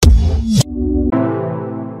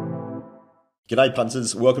G'day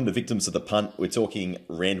punters, welcome to Victims of the Punt. We're talking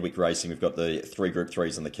Randwick Racing. We've got the three Group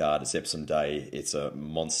 3s on the card. It's Epsom Day. It's a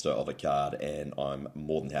monster of a card and I'm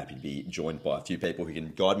more than happy to be joined by a few people who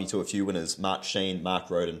can guide me to a few winners. Mark Sheen, Mark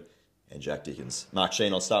Roden and Jack Dickens. Mark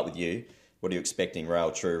Sheen, I'll start with you. What are you expecting,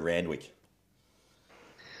 Rail True Randwick?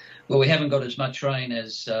 Well, we haven't got as much rain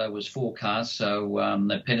as was forecast, so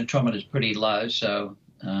the penetrometer is pretty low, so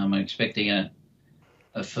I'm expecting a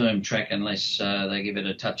firm track unless they give it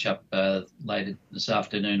a touch-up later this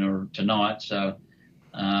afternoon or tonight. So,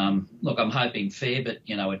 look, I'm hoping fair, but,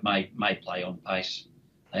 you know, it may play on pace.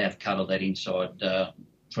 They have cuddled that inside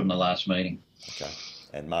from the last meeting. Okay.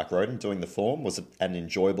 And Mark Roden doing the form. Was it an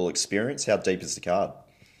enjoyable experience? How deep is the card?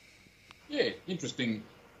 Yeah, interesting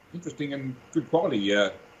and good quality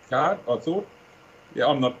card, I thought. Yeah,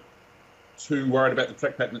 I'm not too worried about the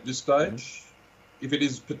track pattern at this stage. If it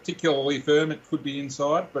is particularly firm, it could be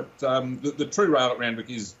inside. But the true rail at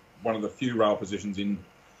Randwick is one of the few rail positions in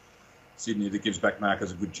Sydney that gives back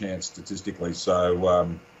markers a good chance statistically. So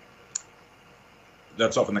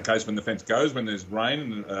that's often the case when the fence goes, when there's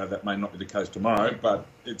rain, and that may not be the case tomorrow. But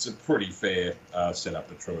it's a pretty fair setup,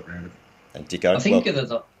 the true at Randwick. And Dicko? I think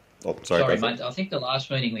sorry, mate. I think the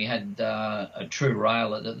last meeting we had a true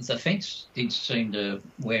rail. The fence did seem to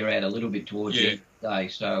wear out a little bit towards the end of the day,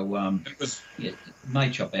 so it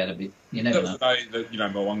may chop out a bit. You never know. That was the day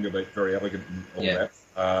that Mo'unga beat Very Elegant and all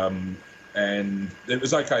that. And it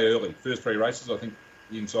was okay early. First three races, I think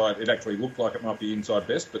the inside. It actually looked like it might be inside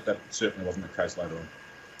best, but that certainly wasn't the case later on.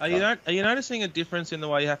 Are you noticing a difference in the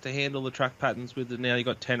way you have to handle the track patterns with now you've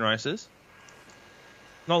got 10 races?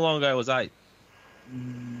 Not long ago it was 8.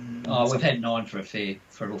 Oh, we've had 9 for a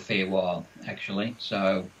fair while, actually.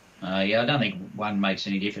 So, I don't think one makes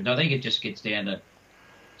any difference. I think it just gets down to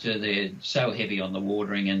they're so heavy on the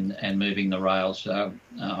watering and moving the rails. So,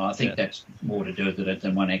 I think that's more to do with it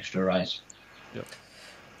than one extra race. Yep.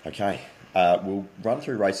 Okay. We'll run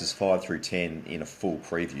through races 5 through 10 in a full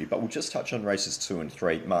preview, but we'll just touch on races 2 and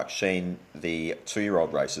 3. Mark Sheen, the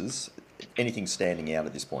 2-year-old races. Anything standing out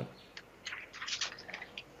at this point?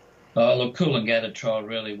 Look, Coolangatta trialled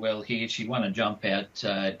really well here. She won a jump out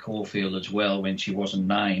at Caulfield as well when she wasn't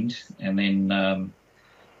named. And then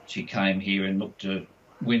she came here and looked to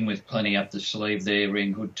win with plenty up the sleeve there,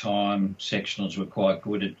 in good time. Sectionals were quite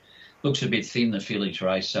good. It looks a bit thin, the fillies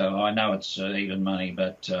race, so I know it's even money,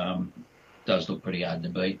 but does look pretty hard to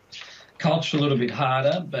beat. Colt's a little bit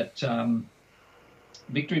harder, but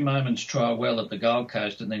Victory Moments trialled well at the Gold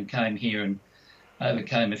Coast and then came here and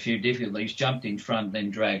overcame a few difficulties, jumped in front,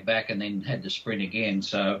 then dragged back and then had to sprint again.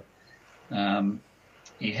 So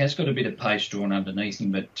he has got a bit of pace drawn underneath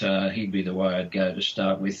him, but he'd be the way I'd go to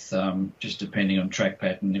start with, just depending on track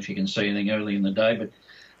pattern, if you can see anything early in the day. But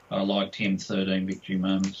I liked him, 13 Victory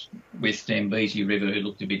Moments. With Dambesi River, who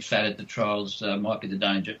looked a bit fat at the trials, might be the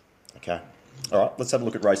danger. Okay. All right, let's have a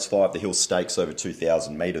look at race 5, the Hill Stakes over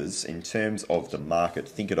 2,000 metres. In terms of the market,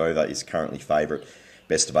 Think It Over is currently favourite.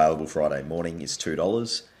 Best available Friday morning is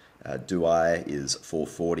 $2. Douai is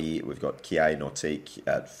 $4.40. We've got Kie Nautique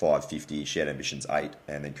at $5.50. Shared Ambitions $8,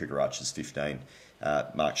 and then Cricket Arch is $15.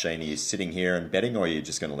 Mark Sheen, are you sitting here and betting, or are you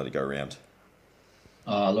just going to let it go around?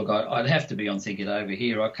 Look, I'd have to be on Think It Over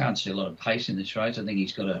here. I can't see a lot of pace in this race. I think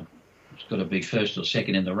he's got to be first or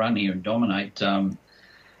second in the run here and dominate.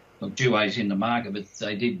 Look, Douai's in the market, but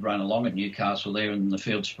they did run along at Newcastle there, and the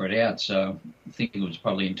field spread out, so I think he was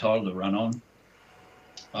probably entitled to run on.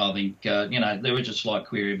 I think, there was a slight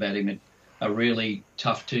query about him at a really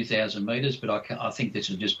tough 2,000 metres, but I think this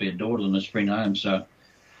would just be a dawdle and a sprint home, so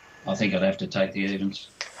I think I'd have to take the evens.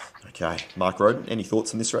 Okay. Mark Roden, any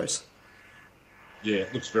thoughts on this race? Yeah,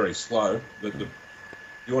 it looks very slow. The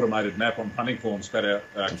automated map on punting form spat out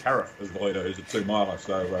Cariff as the leader, who's a 2-miler,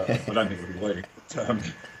 so I don't think it'll be leading. But,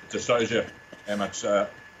 it just shows you how much or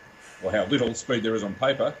how little speed there is on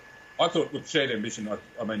paper. I thought with Shared Ambition,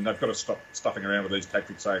 I mean, they've got to stop stuffing around with these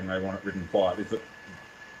tactics saying they want it ridden quiet.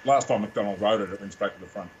 Last time McDonald rode it, it went straight to the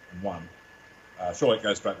front and won. Surely it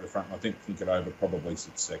goes straight to the front, and I think It Over probably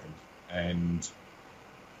sits second. And,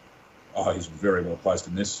 he's very well placed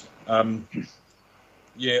in this.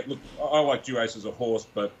 Yeah, look, I like Duace as a horse,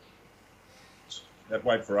 but that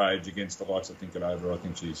weight for age against the likes of Think It Over, I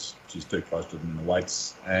think she's too close to them in the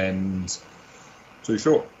weights and too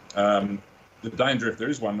short. The danger, if there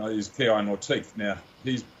is one, is Kie Nautique. Now,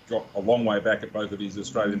 he's got a long way back at both of his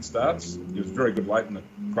Australian starts. He was very good late in the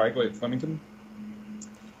Craigley at Flemington.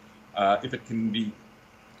 If it can be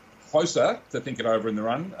closer to Think It Over in the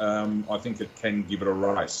run, I think it can give it a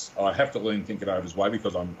race. I have to lean Think It Over's way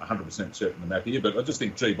because I'm 100% certain the map here, but I just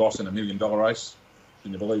think G Boss in $1 million race,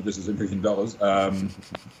 can you believe this is $1 million,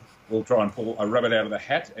 we'll try and pull a rabbit out of the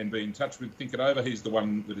hat and be in touch with Think It Over. He's the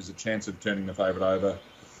one that is a chance of turning the favourite over.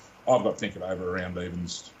 I've got Think It Over around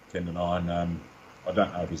evens, 10 to 9. I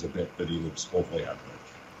don't know if he's a bet, but he looks awfully over.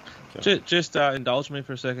 Okay. Just indulge me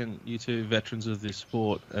for a second, you two veterans of this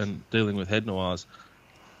sport and dealing with head noirs.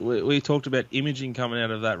 We talked about Imaging coming out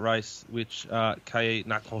of that race, which K.E.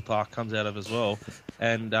 Nakota comes out of as well.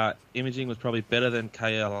 And Imaging was probably better than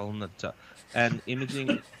KL. And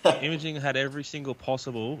Imaging had every single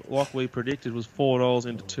possible, like we predicted, was $4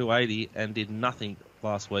 into 280 and did nothing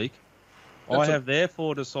last week. I have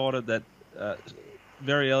therefore decided that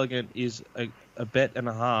Very Elegant is a bet and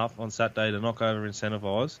a half on Saturday to knock over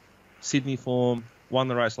Incentivise. Sydney form, won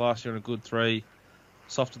the race last year in a good 3,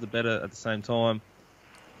 softer the better at the same time.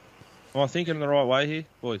 Am I thinking the right way here,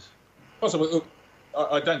 boys? Possibly. Look,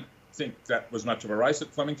 I don't think that was much of a race at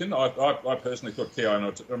Flemington. I personally thought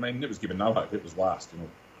Keogh, I mean, it was given no hope. It was last in a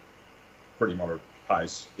pretty moderate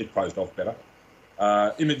pace. It closed off better.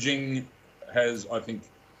 Imaging has, I think,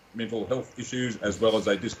 mental health issues as well as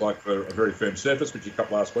a dislike for a very firm surface, which he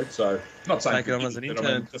cut last week. So, not saying take it on as an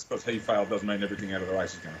intern. Just because he failed doesn't mean everything out of the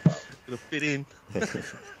race is going to fail. It'll fit in.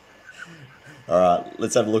 All right,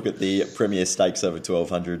 let's have a look at the Premier Stakes over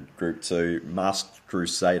 1200 Group 2. Masked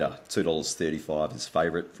Crusader, $2.35 his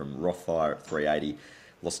favourite from Rothfire at $3.80.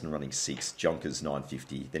 Lost and Running 6, Jonkers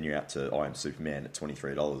 $9.50. Then you're out to I Am Superman at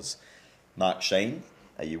 $23. Mark Sheen,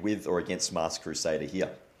 are you with or against Masked Crusader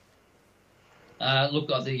here? Look,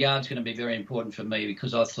 the yard's going to be very important for me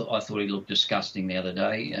because I thought he looked disgusting the other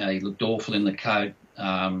day. He looked awful in the coat,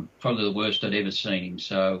 probably the worst I'd ever seen him.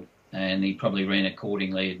 So, and he probably ran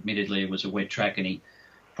accordingly. Admittedly, it was a wet track and he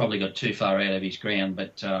probably got too far out of his ground.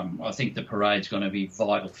 But I think the parade's going to be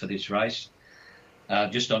vital for this race.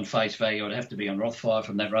 Just on face value, I'd have to be on Rothfire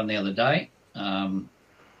from that run the other day.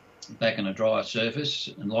 Back on a drier surface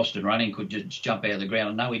and Lost and Running could just jump out of the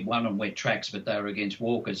ground. I know he'd won on wet tracks, but they were against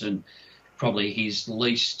walkers and probably his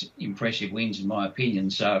least impressive wins in my opinion.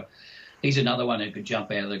 So he's another one who could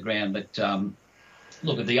jump out of the ground. But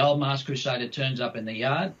look, if the old Masked Crusader turns up in the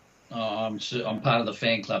yard, I'm part of the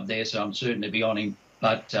fan club there, so I'm certain to be on him.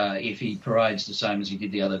 But if he parades the same as he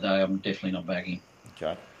did the other day, I'm definitely not backing him.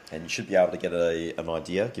 Okay. And you should be able to get an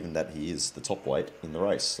idea, given that he is the top weight in the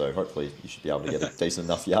race. So hopefully you should be able to get a decent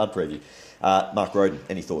enough yard preview. Mark Roden,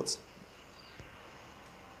 any thoughts?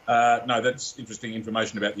 No, that's interesting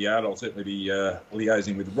information about the yard. I'll certainly be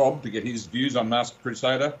liaising with Rob to get his views on Masked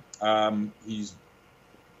Crusader.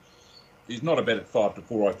 He's not a bet at 5 to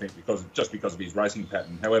 4, I think, because of his racing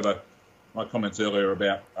pattern. However, my comments earlier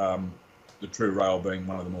about the True Rail being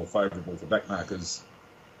one of the more favourable for backmarkers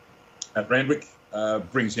at Randwick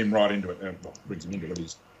brings him right into it. Well, brings him into it.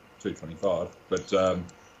 He's 225, but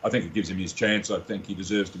I think it gives him his chance. I think he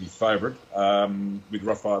deserves to be favourite with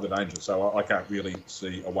Rothfire the Danger. So I can't really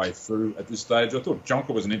see a way through at this stage. I thought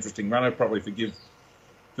Jonker was an interesting runner. Probably forgive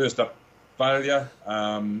first up failure.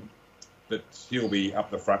 But he'll be up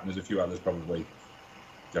the front, and there's a few others probably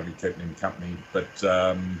going to be keeping him company. But,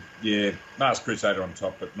 yeah, Masked Crusader on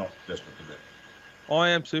top, but not desperate to bet. I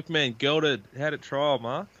Am Superman, gelded. How'd it trial,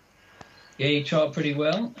 Mark? Yeah, he trialled pretty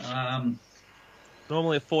well.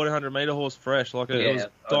 Normally a 1400-metre horse fresh. It was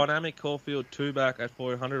dynamic Caulfield 2-back at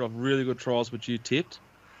 1400 of really good trials, which you tipped.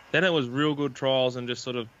 Then it was real good trials and just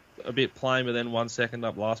sort of a bit plain, but then 1 second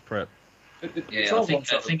up last prep. Yeah, I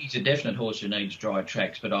think he's a definite horse who needs dry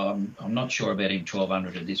tracks, but I'm not sure about him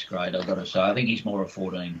 1200 at this grade, I've got to say. I think he's more a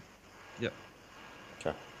 14. Yep.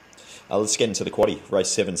 Okay. Let's get into the quaddie. Race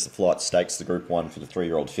 7's the Flight Stakes, the Group 1 for the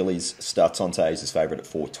 3-year-old fillies. Startonte is his favourite at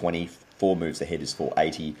 420. 4 moves ahead is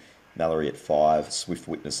 480. Mallory at 5. Swift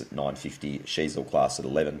Witness at 950. Sheasel Class at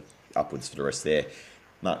 11. Upwards for the rest there.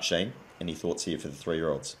 Mark Sheen, any thoughts here for the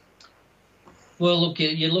 3-year-olds? Well, look,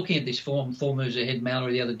 you're looking at this form, 4 moves ahead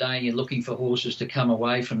Mallory the other day, and you're looking for horses to come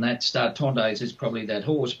away from that. Startontes is probably that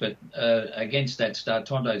horse, but against that,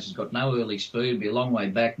 Startontes has got no early speed, be a long way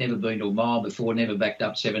back, never been to a mile before, never backed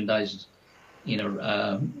up 7 days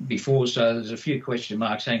before, so there's a few question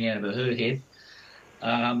marks hanging out of her head.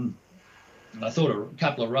 I thought a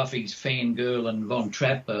couple of roughies, Fangirl and Von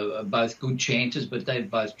Trapp, are both good chances, but they've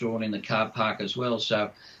both drawn in the car park as well. So,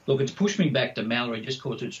 look, it's pushed me back to Mallory just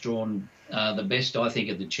because it's drawn the best, I think,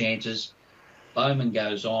 of the chances. Bowman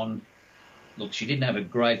goes on. Look, she didn't have a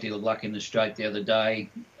great deal of luck in the straight the other day.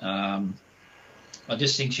 I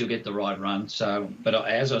just think she'll get the right run. So, but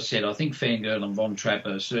as I said, I think Fangirl and Von Trapp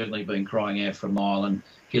have certainly been crying out for a mile, and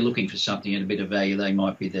if you're looking for something at a bit of value, they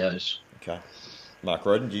might be those. Okay. Mark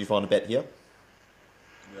Roden, do you find a bet here?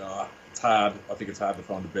 Yeah, it's hard. I think it's hard to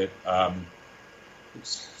find a bet.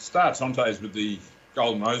 Startontes with the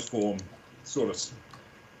Golden Rose form sort of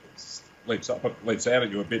leaps out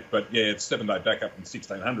at you a bit. But yeah, it's 7 day back up in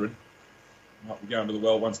 1600. Might be going to the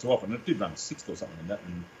well once too often. It did run 6th or something in that,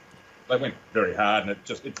 and they went very hard, and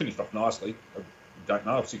it finished off nicely. I don't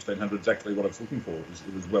know if 1600 is actually what it's looking for. It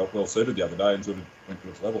was well suited the other day and sort of went to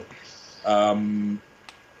its level. Out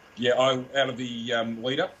of the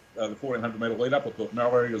lead up, the 1400 metre lead up, I thought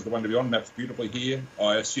Mallory was the one to be on. Maps beautifully here.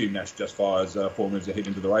 I assume Nash just fires 4 moves ahead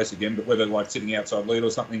into the race again, but whether like sitting outside lead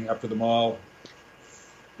or something up to the mile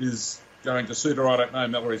is going to suit her, I don't know.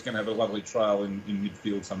 Mallory's going to have a lovely trail in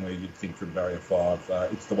midfield somewhere, you'd think, from barrier 5.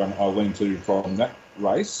 It's the one I lean to from that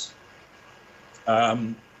race.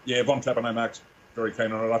 Von Trapp, I know Mark's very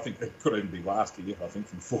keen on it. I think it could even be last year, I think,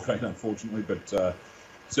 from 14, unfortunately, but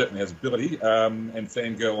certainly has ability. And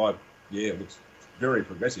Fangirl, looks very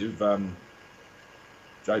progressive.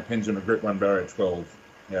 Jay Pension, a Group 1 barrier at 12.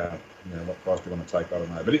 Yeah, what price do you want to take? I don't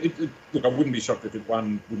know. But look, I wouldn't be shocked if it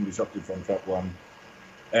won. Wouldn't be shocked if Von Trapp won.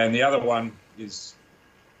 And the other one is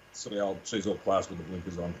sort of old, she's all class with the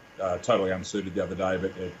blinkers on. Totally unsuited the other day,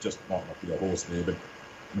 but it just might not be a horse there. But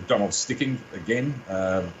McDonald's sticking again.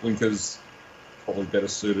 Blinkers probably better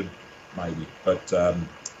suited, maybe. But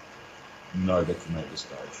no bet for me at this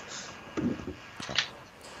stage.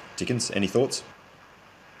 Dickens, any thoughts?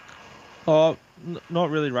 Not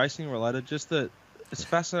really racing related, just that it's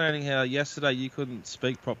fascinating how yesterday you couldn't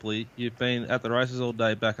speak properly. You've been at the races all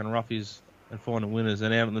day backing roughies and finding winners,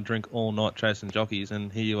 and out on the drink all night chasing jockeys,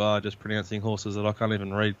 and here you are just pronouncing horses that I can't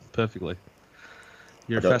even read perfectly.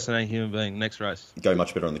 You're a fascinating human being. Next race. Go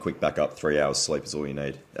much better on the quick backup. 3 hours sleep is all you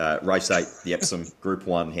need. Race 8, the Epsom Group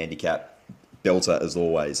 1 handicap. Belter as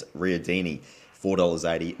always. Riadini,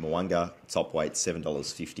 $4.80. Mwanga, top weight,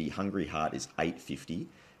 $7.50. Hungry Heart is $8.50.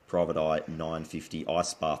 Private Eye, $9.50.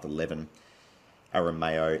 Ice Bath, $11.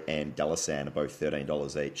 Arameo and Dalasan are both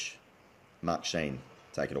 $13 each. Mark Sheen,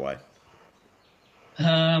 take it away.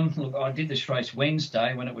 Look, I did this race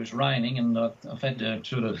Wednesday when it was raining, and I've had to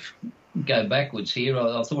sort of go backwards here.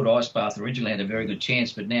 I thought Ice Bath originally had a very good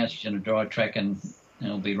chance, but now she's on a dry track and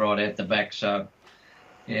it'll be right out the back. So,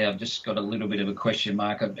 yeah, I've just got a little bit of a question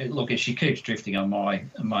mark. Look, as she keeps drifting on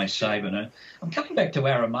my saving her. I'm coming back to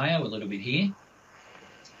Arameo a little bit here.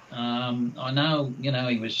 I know,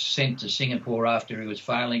 he was sent to Singapore after he was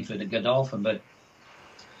failing for the Godolphin, but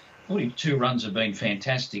 42 runs have been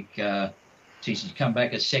fantastic. He's come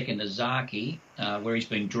back a second to Zaki, where he's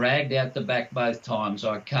been dragged out the back both times.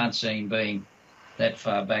 I can't see him being that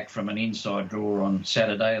far back from an inside draw on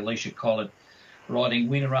Saturday. Alicia Collett riding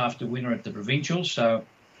winner after winner at the Provincials, so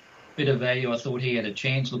bit of value. I thought he had a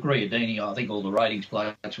chance. Look, Riadini, I think all the ratings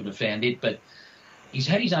blokes would have found it, but he's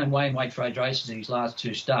had his own way in weight for age races in his last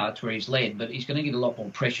 2 starts where he's led, but he's going to get a lot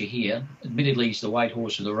more pressure here. Admittedly, he's the weight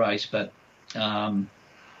horse of the race, but I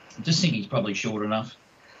just think he's probably short enough.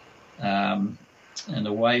 And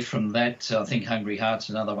away from that, I think Hungry Heart's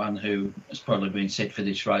another one who has probably been set for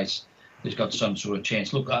this race, who's got some sort of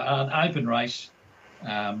chance. Look, an open race,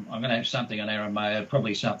 I'm going to have something on Arameo,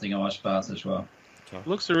 probably something Ice Bath as well.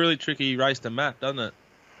 Looks a really tricky race to map, doesn't it?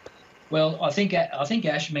 Well, I think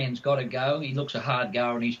Ashman's got to go. He looks a hard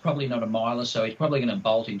goer, and he's probably not a miler, so he's probably going to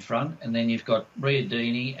bolt in front. And then you've got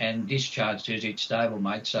Riadini and Discharge, who's its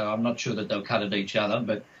stablemate, so I'm not sure that they'll cut at each other,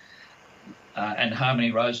 but... and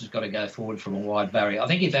Harmony Rose has got to go forward from a wide barrier. I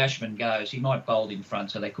think if Ashman goes, he might bolt in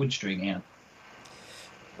front, so they could string out.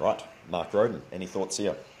 Right. Mark Roden, any thoughts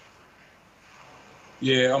here?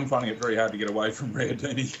 Yeah, I'm finding it very hard to get away from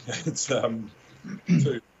Riadini. It's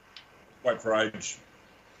 2 weight for age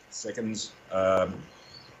seconds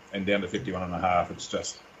and down to 51.5. It's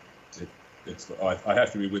just, I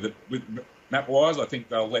have to be with it. With map-wise, I think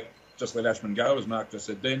they'll let Ashman go, as Mark just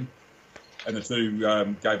said then. And the 2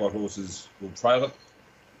 Gaybot horses will trail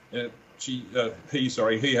it. He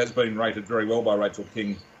has been rated very well by Rachel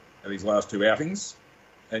King at his last 2 outings,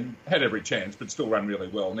 and had every chance, but still run really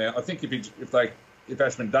well. Now, I think if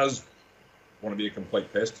Ashman does want to be a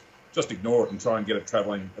complete pest, just ignore it and try and get it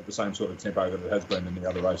travelling at the same sort of tempo that it has been in the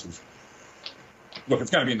other races. Look, it's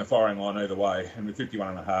going to be in the firing line either way, and with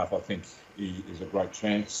 51.5, I think he is a great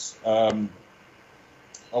chance.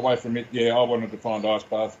 Away from it, I wanted to find Ice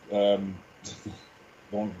Bath.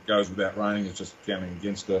 Long it goes without raining, it's just counting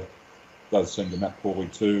against her. Does seem to map poorly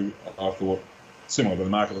too. I thought similar to the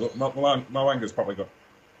market. Mwanga's probably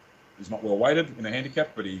he's not well weighted in a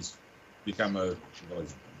handicap, but he's become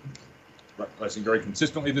he's racing very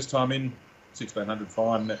consistently this time in 1600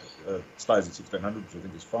 fine. Stays at 1600, which I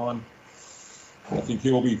think is fine. I think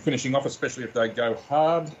he will be finishing off, especially if they go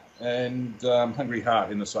hard, and Hungry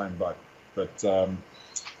Heart in the same boat. But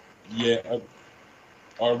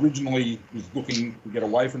I originally was looking to get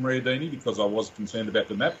away from Riadini because I was concerned about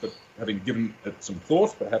the map, but having given it some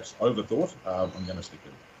thought, perhaps overthought, I'm going to stick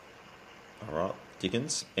with it. All right.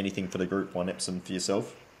 Dickens, anything for the Group 1 Epsom for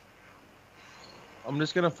yourself? I'm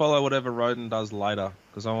just going to follow whatever Roden does later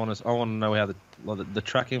because I want to know how the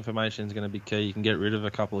track information is going to be key. You can get rid of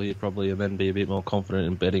a couple here probably and then be a bit more confident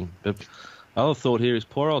in betting. But other thought here is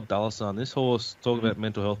poor old Dallasan. This horse, talk about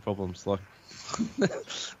mental health problems. Like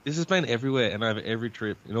this has been everywhere and over every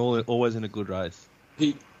trip and always in a good race.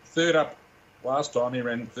 He third up last time. He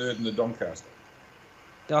ran third in the Doncaster.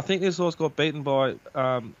 I think this horse got beaten by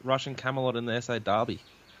Russian Camelot in the SA Derby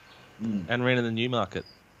and ran in the Newmarket.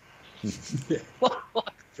 Yeah.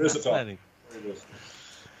 Fascinating.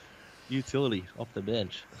 Utility off the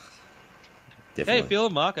bench. Definitely. How you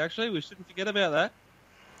feeling, Mark? Actually, we shouldn't forget about that.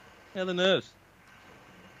 How are the nerves?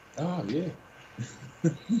 Oh, yeah.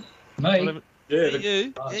 Me? Yeah.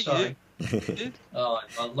 You? Oh, Yeah, sorry. you. Oh,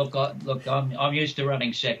 look, I'm used to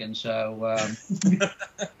running second, so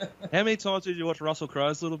How many times did you watch Russell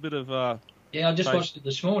Crowe's little bit of... yeah, I just watched it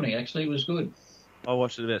this morning. Actually, it was good. I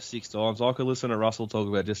watched it about 6 times. I could listen to Russell talk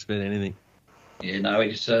about just about anything. Yeah, no,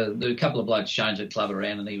 he's there were a couple of blokes changed the club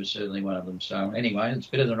around, and he was certainly one of them. So anyway, it's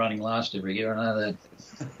better than running last every year. I know that.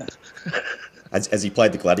 Has he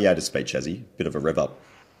played the Gladiator speech, has he? Bit of a rev up.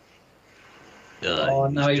 Oh,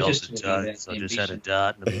 no, he's just talking about I just had a ambition.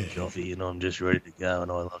 dart and a bit of coffee, and I'm just ready to go.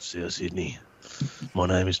 And I love South Sydney. My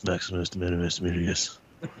name is Maximus Demirius.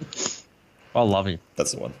 I love him.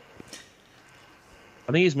 That's the one.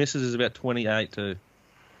 I think his missus is about 28 too.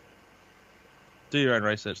 Do your own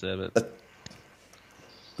research there, but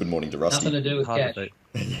Good morning to Rusty. Nothing to do with hard to cash.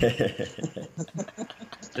 beat.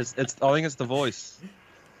 I think it's the voice.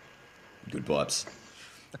 Good vibes.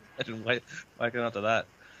 Imagine waking up to that.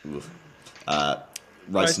 Race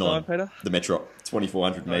Race 9, nine, Peter. the Metro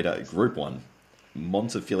 2400 metre Group 1.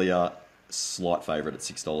 Montefilia, slight favourite at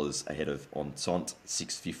 $6 ahead of Entente,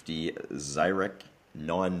 $6.50. Zarek,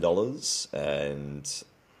 $9. And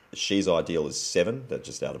She's Ideal is $7. That's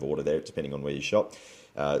just out of order there, depending on where you shop.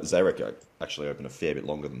 Zarek actually opened a fair bit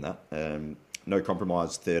longer than that. No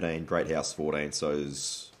Compromise, 13. Great House, 14.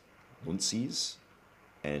 So's Muncie's.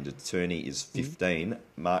 And Attorney is 15.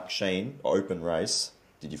 Mark Sheen, open race.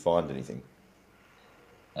 Did you find anything?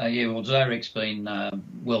 Yeah, well, Zarek's been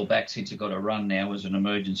well back since it got a run now as an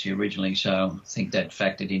emergency originally, so I think that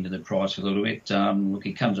factored into the price a little bit. Look,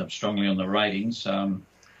 he comes up strongly on the ratings,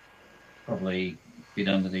 probably a bit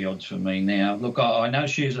under the odds for me now. Look, I know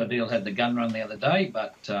Shoes Ideal had the gun run the other day,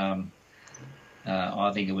 but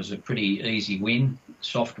I think it was a pretty easy win,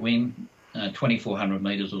 soft win, 2,400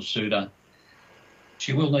 metres will suit her.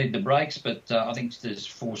 She will need the brakes, but I think there's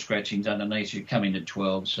 4 scratchings underneath. She'd come into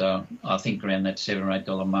 12, so I think around that $7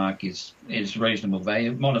 or $8 mark is reasonable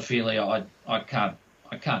value. Montefilia, I can't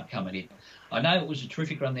come at it. I know it was a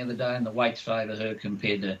terrific run the other day, and the weights favour her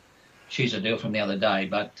compared to She's Ideal from the other day.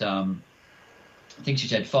 But I think she's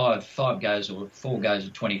had 4 goes of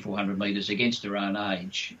 2,400 metres against her own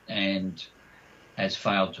age, and has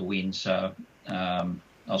failed to win. So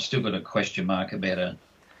I've still got a question mark about her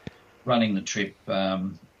running the trip. I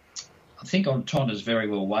think Entente is very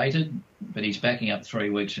well weighted, but he's backing up 3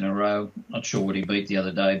 weeks in a row. Not sure what he beat the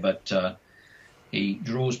other day, but he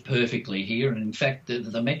draws perfectly here. And in fact, the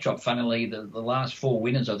Metrop, funnily, the last 4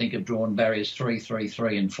 winners, I think, have drawn barriers 3, 3,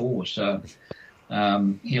 3 and 4. So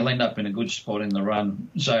he'll end up in a good spot in the run.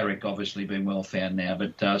 Zarek obviously been well found now,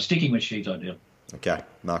 but sticking with She's Ideal. Okay,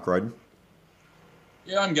 Mark Roden.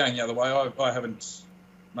 Yeah, I'm going the other way. I haven't,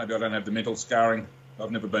 maybe I don't have the mental scarring. I've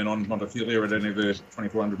never been on Montefilia at any of the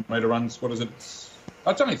 2,400 metre runs. What is it? It's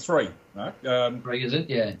only 3, Mark. 3, is it?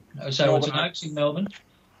 Yeah. So it's an Oaks in Melbourne?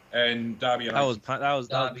 And Derby and That Oaks. was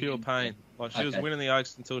Derby pure and- pain. Like she was Okay. winning the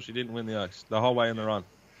Oaks until she didn't win the Oaks the whole way in the run.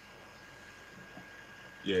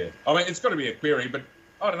 Yeah. I mean, it's got to be a query, but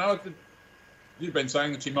I don't know. You've been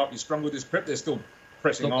saying that she might be strong with this prep. They're still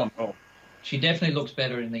pressing Look, on. Oh. She definitely looks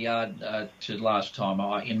better in the yard to last time,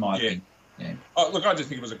 in my opinion. Yeah. Oh, look, I just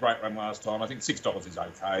think it was a great run last time. I think $6 is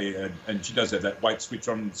okay, and she does have that weight switch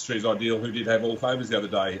on She's Ideal, who did have all favours the other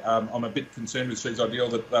day. I'm a bit concerned with She's Ideal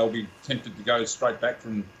that they'll be tempted to go straight back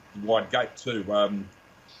from the wide gate too. I mean,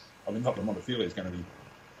 not that Montefilia is going to be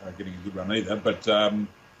getting a good run either, but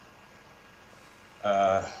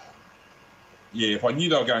yeah, if I knew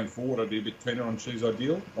they were going forward, I'd be a bit keener on She's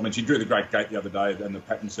Ideal. I mean, she drew the great gate the other day, and the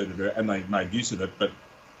pattern suited her, and they made use of it, but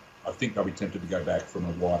I think they'll be tempted to go back from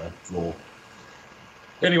a wider draw.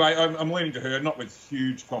 Anyway, I'm leaning to her, not with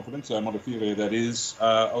huge confidence. Montefilia, that is.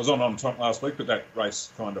 I was on top last week, but that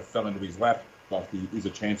race kind of fell into his lap. But he is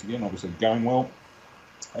a chance again, obviously going well.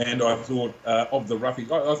 And I thought of the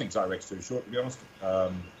roughies, I think Zorex too short, to be honest.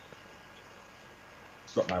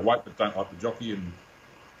 It's got no weight, but don't like the jockey, and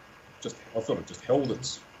I thought it just held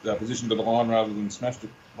its position to the line rather than smashed it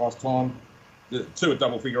last time. The two at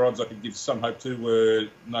double figure odds I could give some hope to were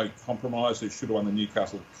No Compromise, who should have won the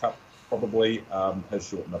Newcastle Cup probably, has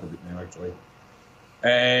shortened up a bit now actually.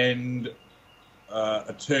 And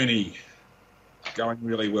Attorney going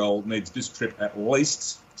really well, needs this trip at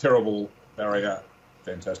least. Terrible barrier,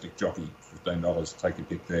 fantastic jockey, $15, take your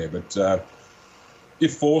pick there. But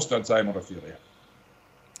if forced, I'd say Montefiore.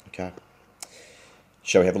 Okay.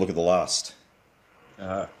 Shall we have a look at the last?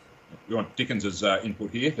 You want Dickens's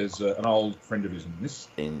input here? There's an old friend of his in this.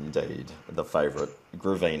 Indeed. The favourite,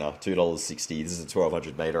 Gravina, $2.60. This is a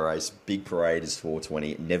 1,200 metre race. Big Parade is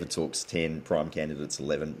 $4.20. Never Talks 10. Prime Candidates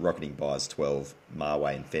 11. Rocketing Buyers 12.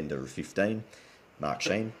 Marway and Fender 15. Mark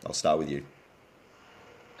Sheen, I'll start with you.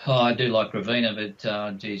 Oh, I do like Gravina, but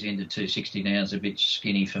geez, into 260 now is a bit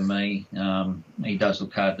skinny for me. He does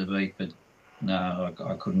look hard to beat, but no,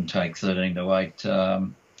 I couldn't take 13 to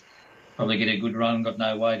 8. Probably get a good run, got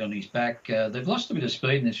no weight on his back. They've lost a bit of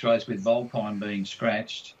speed in this race with Volpine being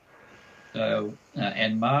scratched. So,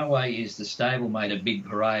 and Marway is the stablemate of Big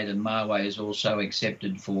Parade, and Marway is also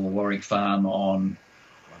accepted for Warwick Farm on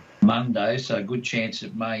Monday, so a good chance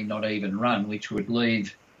it may not even run, which would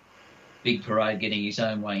leave Big Parade getting his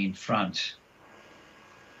own way in front.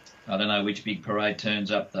 I don't know which Big Parade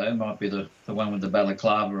turns up, though. Might be the one with the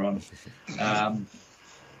balaclava on.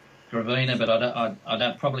 Gravina, but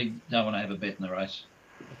I probably don't want to have a bet in the race.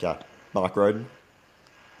 Okay. Mark Roden.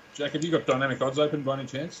 Jack, have you got dynamic odds open by any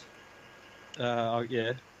chance?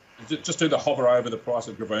 Yeah. Just do the hover over the price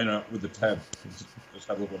of Gravina with the tab. Just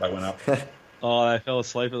have a look what they went up. Oh, they fell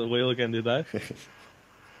asleep at the wheel again, did they?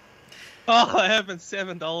 Oh, it happened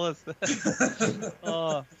 $7.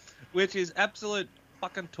 Oh, which is absolute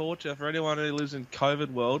fucking torture for anyone who lives in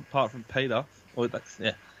COVID world, apart from Peter.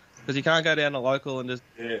 Yeah, because you can't go down to local and just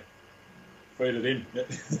feed it in.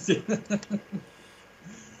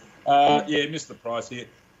 Missed the price here.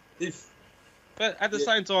 But at the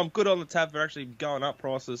same time, good on the tab for actually going up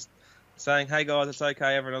prices, saying, "Hey guys, it's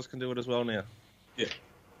okay. Everyone else can do it as well now." Yeah,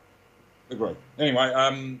 agreed.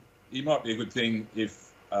 Anyway, it might be a good thing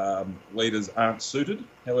if leaders aren't suited.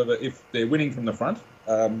 However, if they're winning from the front,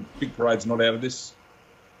 Big Parade's not out of this.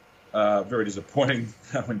 Very disappointing.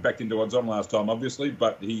 Went back into odds on last time, obviously,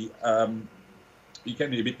 but he can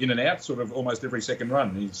be a bit in and out, sort of almost every second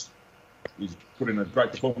run. He's put in a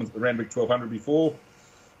great performance at the Randwick 1200 before.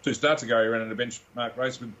 2 starts ago, he ran in a benchmark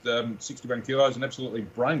race with 61 kilos and absolutely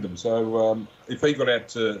brained them. So if he got out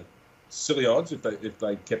to silly odds, if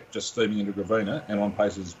they kept just steaming into Gravina and on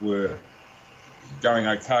paces were going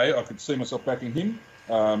okay, I could see myself backing him.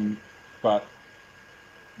 But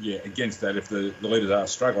yeah, against that, if the leaders are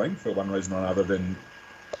struggling for one reason or another, then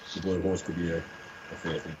the Blue Horse could be a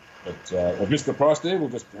fair thing. But I've missed the price there. We'll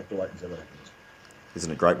just have to wait and see what happens. Isn't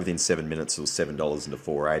it great? Within 7 minutes, it was $7 into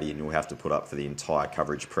 $4.80, and you'll have to put up for the entire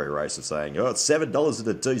coverage pre-race of saying, "Oh, it's $7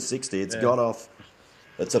 into $2.60. It's got off.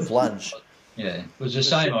 It's a plunge." Yeah, it was the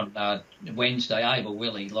same on Wednesday. Abel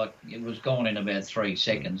Willie, like it was gone in about 3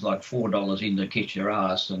 seconds, like $4 in to kiss your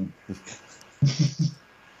ass, and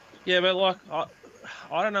yeah, but like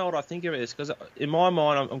I don't know what I think of it is, because in my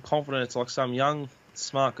mind, I'm confident it's like some young,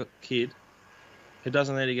 smart kid who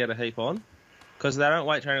doesn't need to get a heap on, because they don't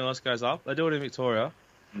wait till anyone else goes up. They do it in Victoria,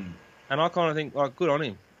 and I kind of think, like, good on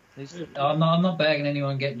him. I'm not bagging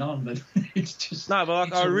anyone getting on, but it's just no, but like,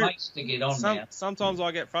 it's a race to get on now. Sometimes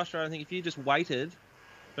I get frustrated. I think if you just waited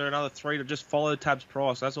for another 3 to just follow Tab's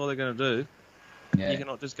price, that's all they're going to do. Yeah. You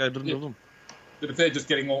cannot just go to them. But if they're just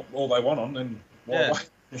getting all they want on, then why wait?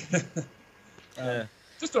 Yeah.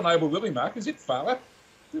 Just on Abel Willie, Mark, is it far?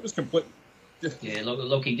 It was complete. Yeah,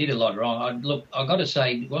 look, he did a lot wrong. I got to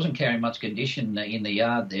say, he wasn't carrying much condition in the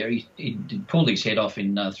yard there. He pulled his head off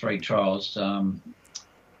in 3 trials. He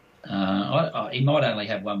might only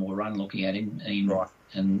have one more run looking at him. Right.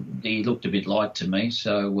 And he looked a bit light to me.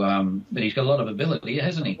 So, but he's got a lot of ability,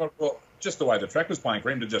 hasn't he? Well, just the way the track was playing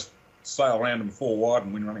for him to just sail around him 4 wide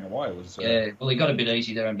and win running away was. Yeah, well, he got a bit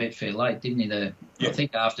easy there in Betfair late, didn't he? I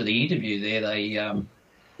think after the interview there,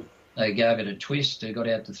 they gave it a twist. They got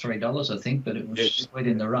out to $3, I think, but it was sweet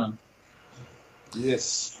in the run.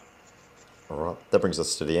 Yes. All right, that brings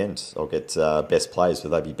us to the end. I'll get best plays. Will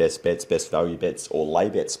they be best bets, best value bets, or lay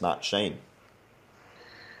bets? Mark Sheen.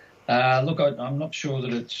 Look, I'm not sure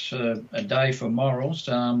that it's a day for morals.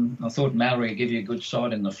 I thought Mallory would give you a good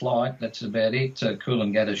side in the flight. That's about it.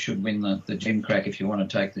 Coolangatta should win the Jim Crack if you want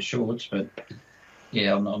to take the shorts. But,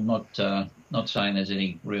 yeah, I'm not saying there's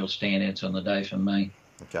any real standouts on the day for me.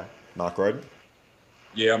 Okay. Mark Roden?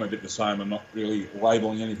 Yeah, I'm a bit the same. I'm not really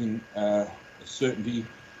labelling anything a certainty.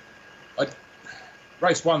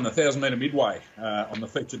 Race 1, the 1,000-metre midway on the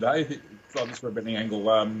feature day. Try this for a betting angle.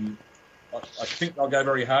 I think I'll go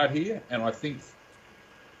very hard here, and I think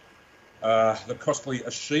the costly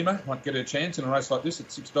Ashima might get her chance in a race like this at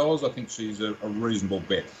 $6. I think she's a reasonable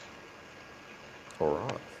bet. All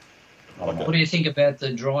right. What do you think about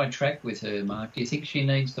the dry track with her, Mark? Do you think she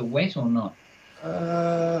needs the wet or not?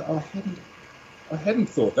 I hadn't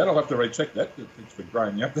thought that. I'll have to recheck that. Thanks for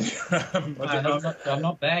growing me up there. I'm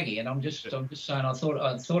not bagging it. I'm just saying. I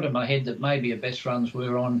thought in my head that maybe her best runs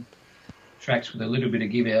were on tracks with a little bit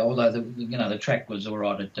of give out. Although the track was all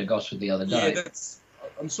right at Gosford the other day. Yeah,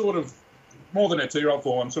 I'm sort of more than a 2-year-old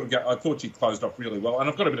form. I thought she closed off really well, and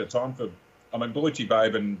I've got a bit of time for. I mean, Belucci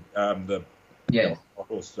Babe and the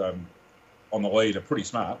horse on the lead are pretty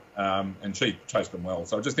smart, and she chased them well.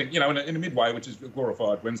 So I just think, in a midway, which is a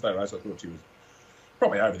glorified Wednesday race, I thought she was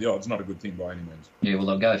probably over the odds. Not a good thing by any means. Yeah, well,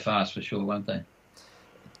 they'll go fast for sure, won't they?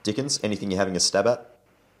 Dickens, anything you're having a stab at?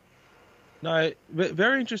 No,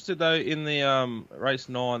 very interested though in the race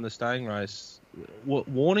 9, the staying race.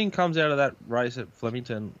 Warning comes out of that race at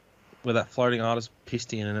Flemington where that floating artist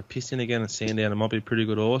pissed in, and it pissed in again at Sandown. It might be a pretty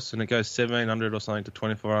good horse, and it goes 1,700 or something to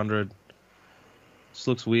 2,400. This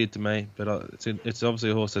looks weird to me, but it's obviously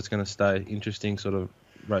a horse that's going to stay. Interesting sort of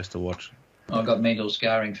race to watch. I got mental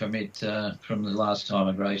scarring from it from the last time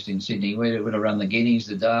I raced in Sydney. We would have run the Guineas,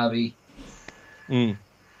 the Derby. Funny.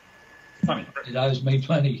 It owes me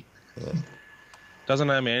plenty. Yeah. Doesn't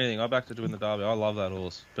owe me anything. I backed it to win the Derby. I love that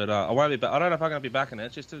horse, but I won't be. I don't know if I'm going to be backing it.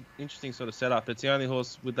 It's just an interesting sort of setup. It's the only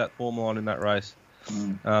horse with that form line in that race.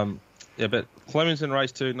 But Flemington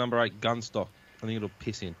race 2, number 8, Gunstock. I think it'll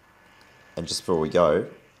piss in. And just before we go,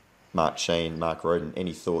 Mark Sheen, Mark Roden,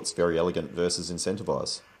 any thoughts? Very Elegant versus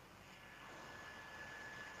Incentivise?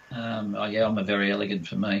 I'm a Very Elegant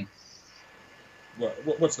for me. Well,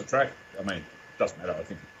 what's the track? I mean, it doesn't matter. I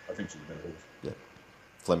think she's a better horse. Yeah.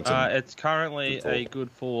 Flemington. It's currently a good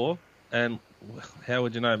 4, and how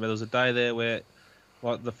would you know? But there was a day there where,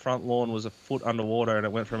 like, the front lawn was a foot underwater, and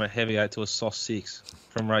it went from a heavy 8 to a soft 6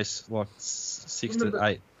 from race 6 to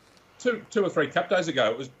 8. 2 or 3 Cup days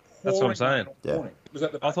ago, it was. That's what I'm saying. Yeah. Was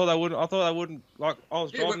that the I thought they wouldn't. Like, I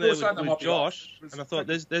was driving there with Josh, and I thought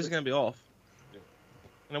there's going to be off. Yeah.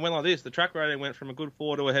 And it went like this. The track rating went from a good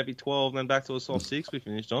 4 to a heavy 12, and then back to a soft 6. We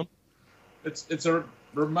finished on. It's a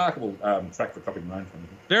remarkable track for copying rain from.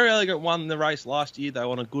 Very Elegant won the race last year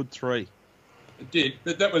though on a good 3. It did,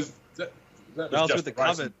 but that was just with the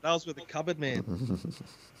cupboard. That was with the cupboard man.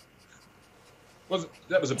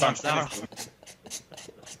 That was a bunch.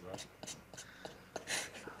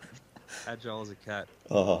 Agile as a cat.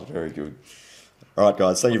 Oh, very good. All right,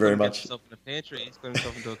 guys. Thank you very much. Himself in a pantry. He's got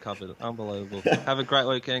himself into a cupboard. Unbelievable. Have a great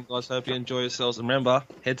weekend, guys. Hope you enjoy yourselves. And remember,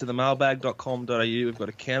 head to themailbag.com.au. We've got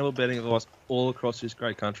accountable betting advice all across this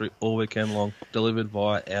great country all weekend long, delivered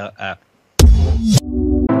via our app.